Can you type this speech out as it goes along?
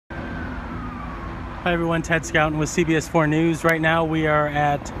Hi everyone, Ted Scouten with CBS 4 News. Right now we are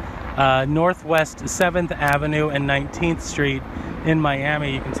at Northwest 7th Avenue and 19th Street in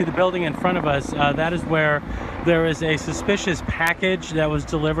Miami. You can see the building in front of us. That is where there is a suspicious package that was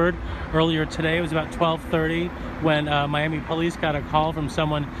delivered earlier today. It was about 12:30 when Miami police got a call from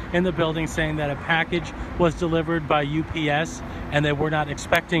someone in the building saying that a package was delivered by UPS and they were not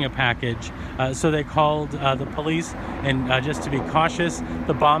expecting a package. So they called the police, and just to be cautious,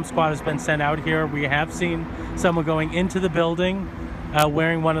 the bomb squad has been sent out here. We have seen someone going into the building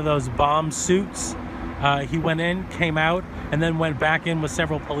wearing one of those bomb suits. He went in, came out, and then went back in with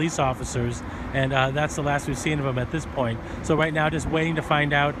several police officers, and that's the last we've seen of him at this point. So right now, just waiting to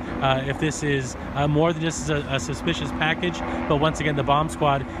find out if this is more than just a suspicious package. But once again, the bomb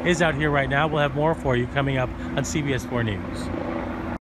squad is out here right now. We'll have more for you coming up on CBS 4 News.